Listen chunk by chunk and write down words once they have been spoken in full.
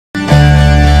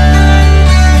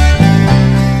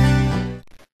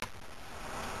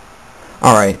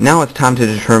Alright, now it's time to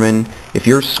determine if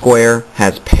your square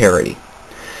has parity.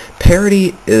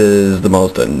 Parity is the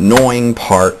most annoying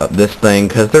part of this thing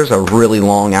because there's a really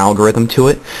long algorithm to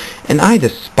it, and I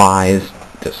despise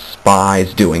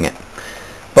doing it.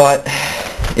 But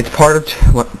it's part of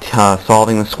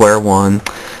solving the square one,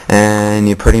 and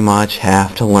you pretty much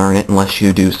have to learn it unless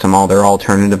you do some other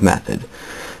alternative method.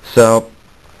 So,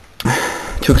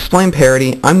 to explain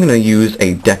parity, I'm going to use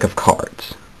a deck of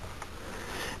cards.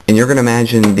 And you're going to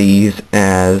imagine these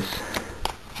as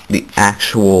the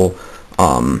actual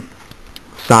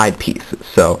side pieces.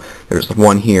 So there's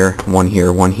one here, one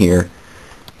here, one here,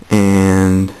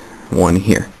 and one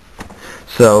here.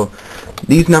 So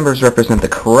these numbers represent the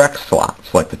correct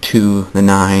slots, like the 2, the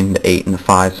 9, the 8, and the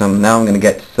 5. So now I'm going to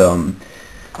get some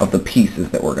of the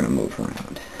pieces that we're going to move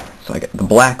around. So I get the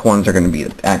black ones are going to be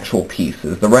the actual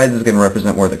pieces. The red is going to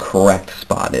represent where the correct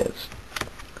spot is.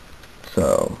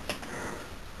 So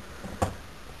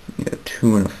you get a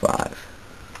 2 and a 5.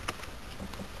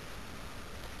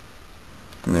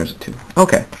 And there's a 2.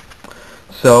 Okay.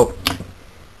 So,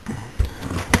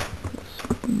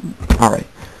 alright.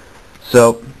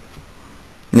 So,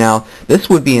 now, this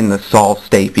would be in the solve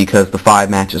state because the 5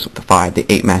 matches with the 5, the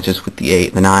 8 matches with the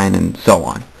 8, the 9, and so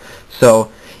on.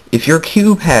 So, if your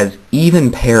cube has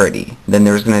even parity, then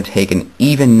there's going to take an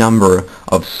even number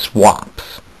of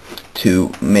swaps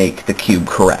to make the cube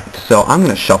correct. So, I'm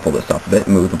going to shuffle this up a bit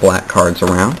and move the black cards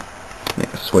around.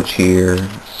 Make a switch here,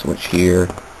 switch here,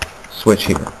 switch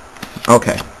here.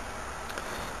 Okay.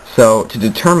 So to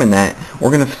determine that,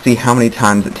 we're going to see how many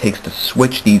times it takes to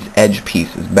switch these edge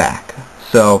pieces back.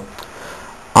 So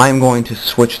I'm going to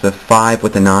switch the 5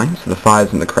 with the 9, so the 5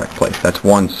 is in the correct place. That's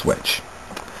one switch.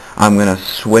 I'm going to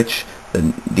switch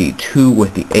the 2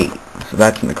 with the 8, so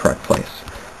that's in the correct place.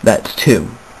 That's 2.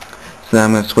 So then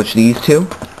I'm going to switch these two,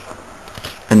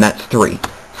 and that's 3.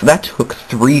 So that took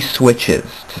 3 switches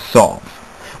to solve,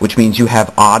 which means you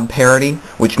have odd parity,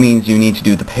 which means you need to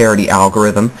do the parity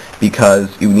algorithm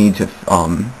because you need to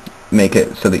make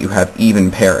it so that you have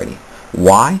even parity.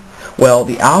 Why? Well,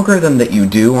 the algorithm that you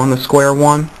do on the square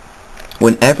one,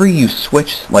 whenever you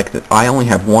switch, I only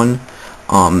have one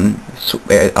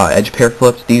edge pair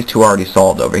flips, these two are already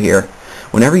solved over here.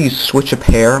 Whenever you switch a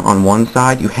pair on one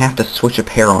side, you have to switch a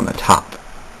pair on the top.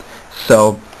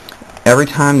 So every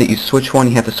time that you switch one,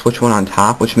 you have to switch one on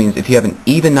top, which means if you have an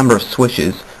even number of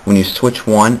switches, when you switch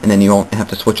one and then you won't have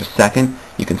to switch a second,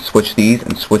 you can switch these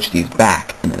and switch these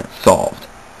back, and then it's solved.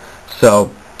 So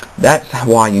that's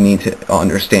why you need to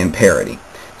understand parity.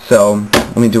 So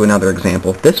let me do another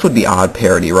example. This would be odd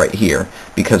parity right here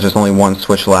because there's only one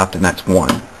switch left, and that's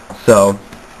 1. So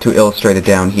to illustrate it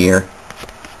down here,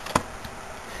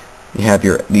 you have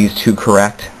these two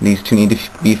correct. These two need to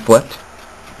be flipped.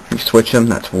 You switch them,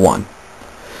 that's 1.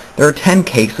 There are 10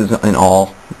 cases in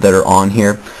all that are on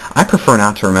here. I prefer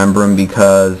not to remember them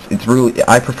because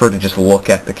I prefer to just look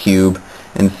at the cube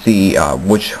and see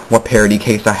what parity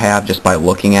case I have just by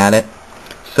looking at it.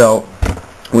 So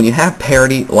when you have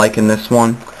parity like in this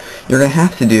one, you're going to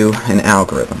have to do an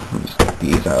algorithm. Let me just get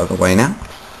these out of the way now.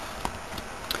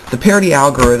 The parity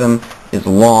algorithm is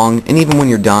long, and even when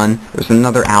you're done, there's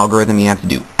another algorithm you have to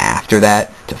do after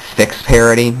that to fix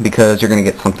parity because you're going to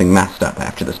get something messed up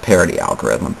after this parity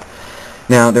algorithm.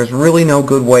 Now, there's really no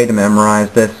good way to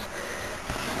memorize this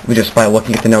just by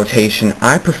looking at the notation.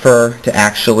 I prefer to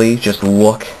actually just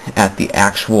look at the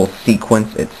actual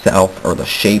sequence itself, or the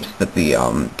shapes that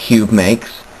the cube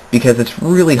makes, because it's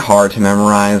really hard to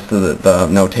memorize the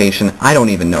notation. I don't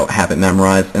even have it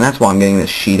memorized, and that's why I'm getting this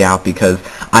sheet out, because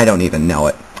I don't even know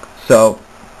it. So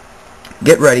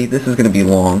get ready, this is going to be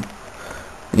long.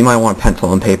 You might want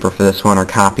pencil and paper for this one, or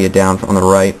copy it down on the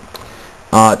right.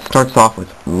 It starts off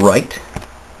with right,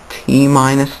 t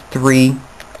minus 3,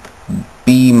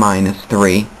 b minus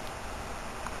 3,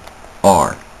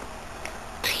 r.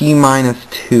 T minus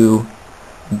 2,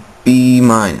 b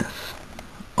minus,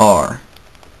 r.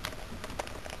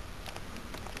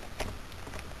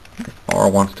 If r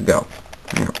wants to go.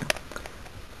 There we go.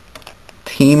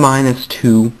 T minus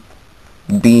 2,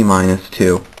 b minus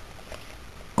 2,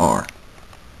 r.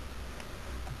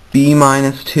 b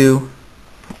minus 2,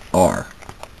 r.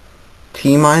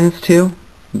 T minus 2,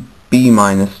 b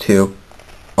minus 2,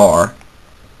 r.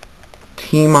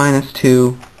 T minus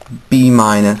 2, b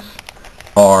minus,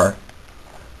 r.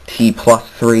 T plus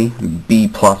 3, b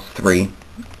plus 3,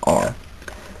 r.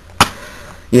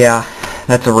 Yeah,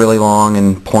 that's a really long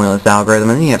and pointless algorithm,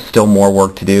 and you have still more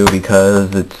work to do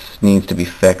because it needs to be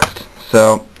fixed.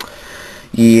 So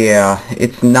Yeah,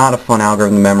 it's not a fun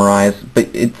algorithm to memorize, but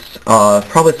it's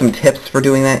probably some tips for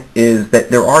doing that is that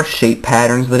there are shape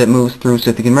patterns that it moves through, so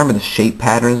if you can remember the shape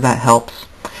patterns, that helps.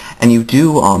 And you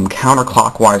do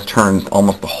counterclockwise turns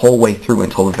almost the whole way through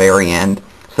until the very end.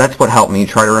 So that's what helped me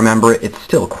try to remember it. It's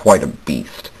still quite a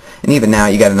beast. And even now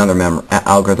you got another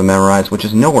algorithm memorized, which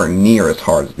is nowhere near as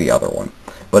hard as the other one.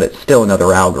 But it's still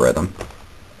another algorithm.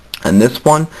 And this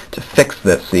one, to fix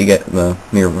this, so you get the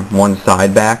one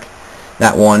side back,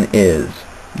 that one is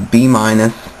b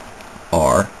minus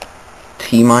r,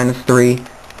 t minus 3,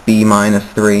 b minus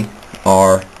 3,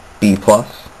 r, b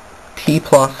plus, t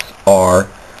plus r,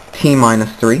 t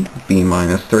minus 3, b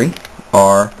minus 3,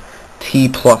 r, t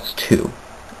plus 2.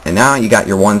 And now you got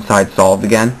your one side solved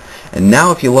again. And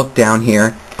now if you look down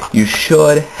here, you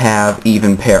should have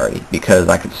even parity, because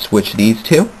I can switch these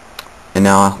two. And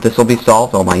now this will be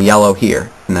solved on my yellow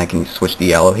here. And I can switch the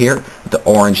yellow here with the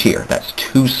orange here. That's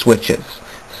two switches.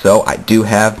 So I do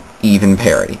have even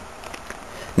parity.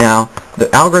 Now,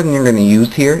 the algorithm you're going to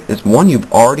use here is one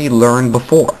you've already learned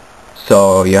before.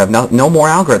 So you have no more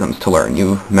algorithms to learn.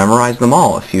 You've memorized them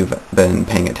all if you've been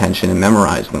paying attention and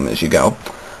memorized them as you go.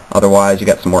 Otherwise, you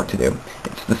got some work to do.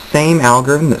 It's the same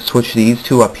algorithm that switched these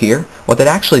two up here. What that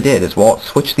actually did is, while it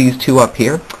switched these two up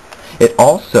here, it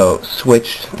also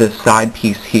switched this side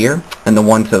piece here and the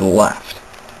one to the left.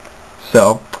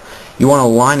 So you want to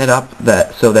line it up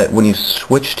so that when you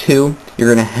switch two,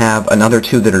 you're going to have another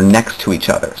two that are next to each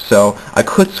other. So I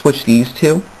could switch these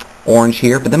two, orange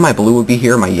here, but then my blue would be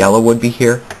here, my yellow would be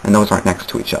here, and those aren't next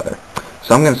to each other.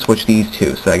 So I'm going to switch these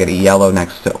two, so I get a yellow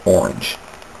next to orange.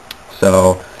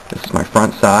 So this is my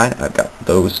front side. I've got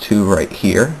those two right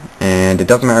here, and it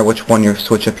doesn't matter which one you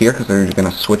switch up here because they're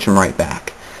going to switch them right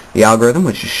back. The algorithm,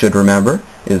 which you should remember,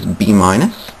 is b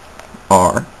minus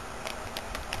r,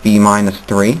 b minus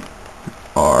 3,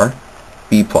 r,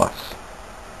 b plus,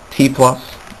 t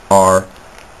plus, r,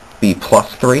 b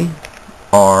plus 3,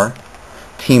 r,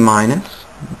 t minus,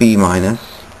 b minus,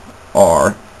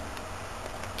 r,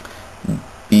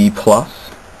 b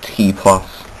plus, t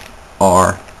plus,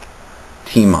 r,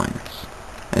 t minus.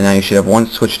 And now you should have one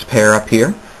switched pair up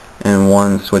here and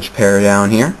one switched pair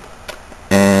down here.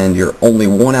 And you're only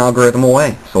one algorithm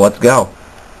away. So let's go.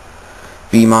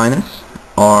 b minus,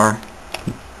 r,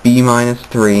 b minus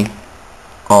 3,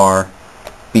 r,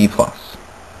 b plus,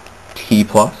 t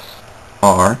plus,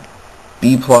 r,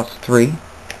 b plus 3,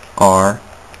 r,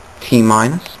 t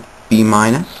minus, b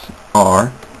minus,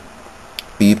 r,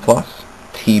 b plus,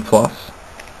 t plus,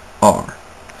 r.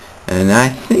 And I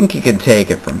think you can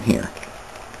take it from here.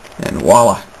 And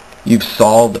voila, you've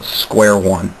solved square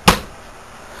one.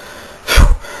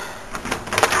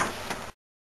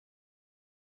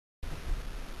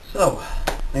 So,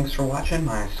 thanks for watching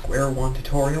my square one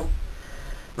tutorial.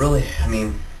 Really, I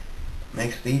mean,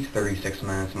 makes these 36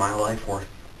 minutes of my life worth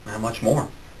that much more.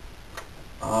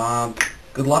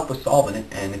 Good luck with solving it,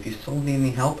 and if you still need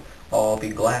any help, I'll be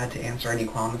glad to answer any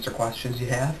comments or questions you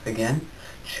have. Again,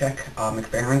 check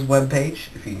McFerrin's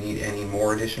webpage if you need any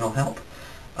more additional help.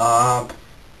 I'm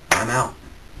out.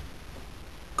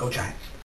 Go Giants.